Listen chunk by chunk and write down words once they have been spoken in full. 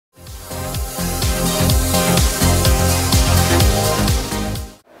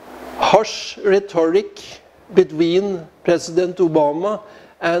harsh rhetoric between President Obama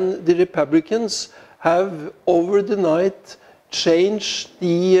and the Republicans have over the night changed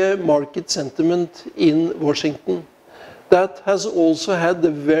the market sentiment in Washington. That has also had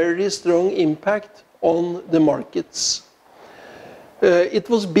a very strong impact on the markets. It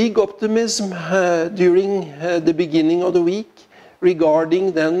was big optimism during the beginning of the week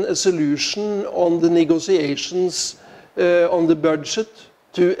regarding then a solution on the negotiations on the budget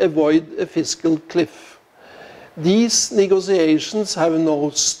to avoid a fiscal cliff. These negotiations have now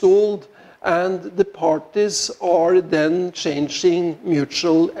stalled, and the parties are then changing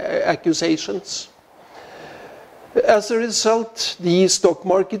mutual accusations. As a result, the stock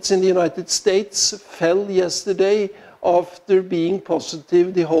markets in the United States fell yesterday after being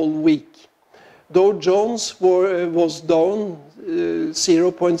positive the whole week. Dow Jones was down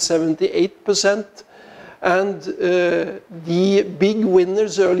 0.78%, and the big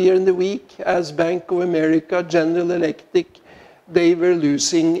winners earlier in the week, as Bank of America, General Electric, they were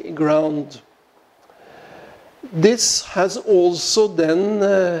losing ground. This has also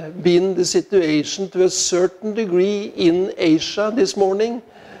then been the situation to a certain degree in Asia this morning,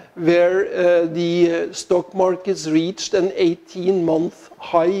 where the stock markets reached an 18-month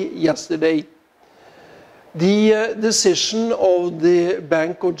high yesterday. The decision of the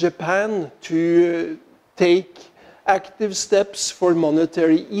Bank of Japan to take active steps for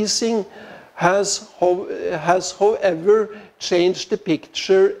monetary easing has however changed the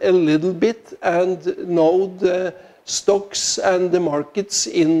picture a little bit, and now the stocks and the markets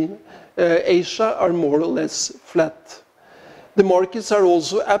in Asia are more or less flat. The markets are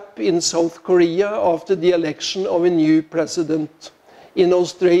also up in South Korea after the election of a new president. In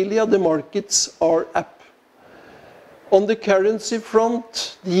Australia, the markets are up. On the currency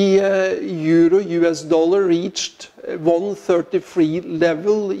front, the euro-US dollar reached 133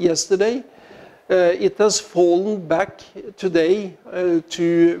 level yesterday. It has fallen back today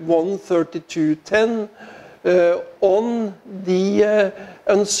to 132.10 on the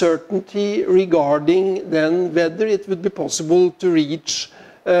uncertainty regarding then whether it would be possible to reach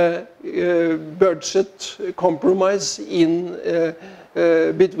budget compromise in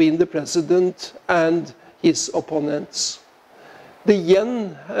between the president and his opponents. The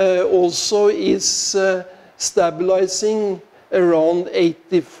yen also is stabilizing around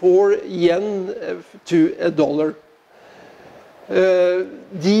 84 yen to a dollar.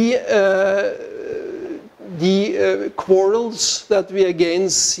 The quarrels that we again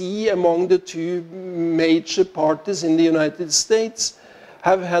see among the two major parties in the United States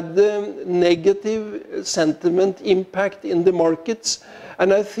have had the negative sentiment impact in the markets,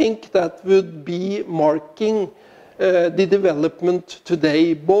 and I think that would be marking the development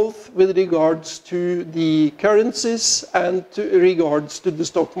today, both with regards to the currencies and regards to the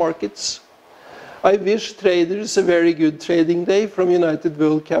stock markets. I wish traders a very good trading day from United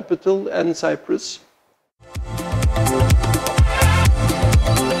World Capital and Cyprus.